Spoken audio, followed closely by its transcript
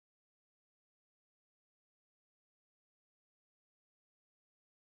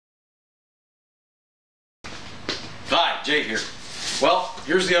Hi, Jay here. Well,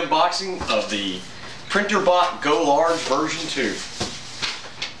 here's the unboxing of the Printrbot Go Large version 2.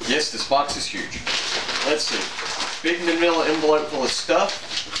 Yes, this box is huge. Let's see. Big manila envelope full of stuff.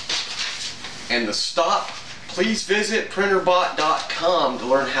 And the stop. Please visit Printrbot.com to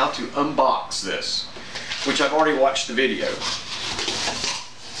learn how to unbox this, which I've already watched the video.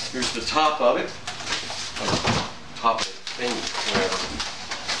 Here's the top of it. Top of the thing, whatever.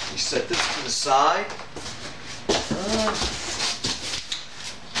 You set this to the side.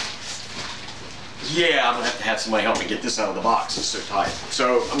 Yeah, I'm gonna have to have somebody help me get this out of the box. It's so tight.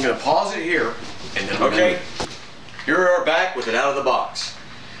 So I'm gonna pause it here, and then okay. Here we are back with it out of the box.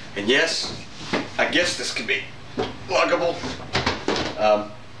 And yes, I guess this could be luggable.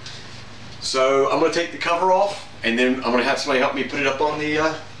 So I'm gonna take the cover off, and then I'm gonna have somebody help me put it up on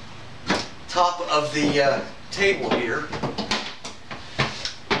the top of the table here.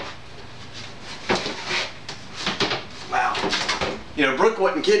 Wow. You know, Brooke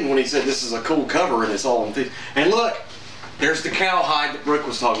wasn't kidding when he said this is a cool cover and it's all in things. And look, there's the cowhide that Brooke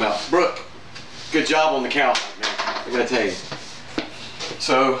was talking about. Brooke, good job on the cowhide, man. I gotta tell you.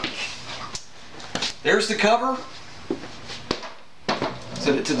 So, there's the cover.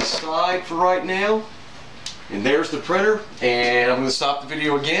 Set it to the side for right now. And there's the printer. And I'm gonna stop the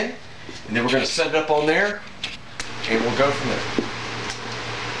video again. And then we're gonna set it up on there. And we'll go from there.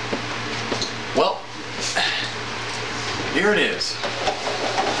 Well, here it is.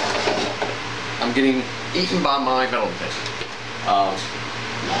 I'm getting eaten by my velvet pen.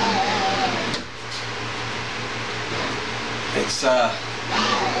 It's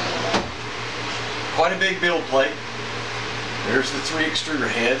quite a big build plate. There's the 3 extruder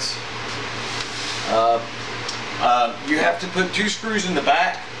heads. You have to put 2 screws in the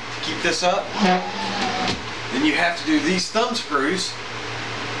back to keep this up. Then you have to do these thumb screws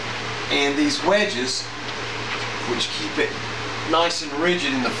and these wedges, which keep it nice and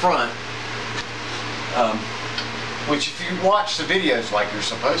rigid in the front. Which, if you watch the videos like you're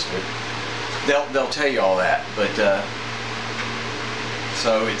supposed to, they'll tell you all that. But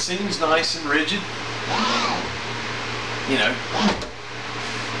so it seems nice and rigid. You know,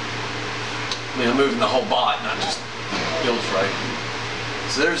 I mean, I'm moving the whole bot, not just the build tray.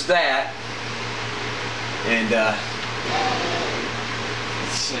 So there's that. And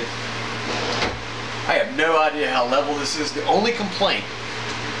let's see. I have no idea how level this is. The only complaint,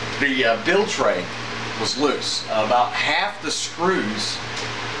 the build tray was loose. About half the screws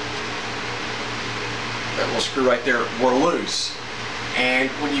that little screw right there were loose. And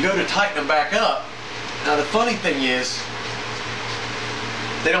when you go to tighten them back up, now the funny thing is,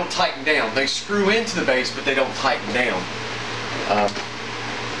 they don't tighten down. They screw into the base, but they don't tighten down.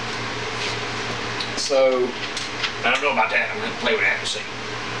 So, I don't know about that. I'm going to play with that and see.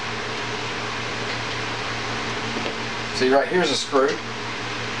 See, right here's a screw.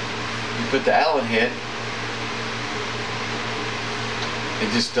 You put the Allen head.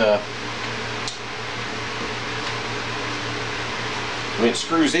 It just, I mean, it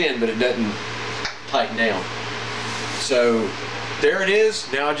screws in, but it doesn't tighten down. So, there it is.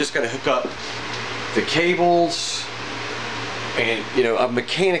 Now I just got to hook up the cables, and you know, I've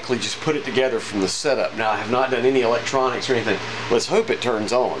mechanically just put it together from the setup. Now I have not done any electronics or anything. Let's hope it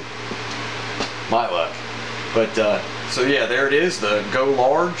turns on. My luck. But so yeah, there it is, the Go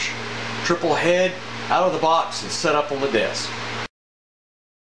Large triple head out of the box and set up on the desk.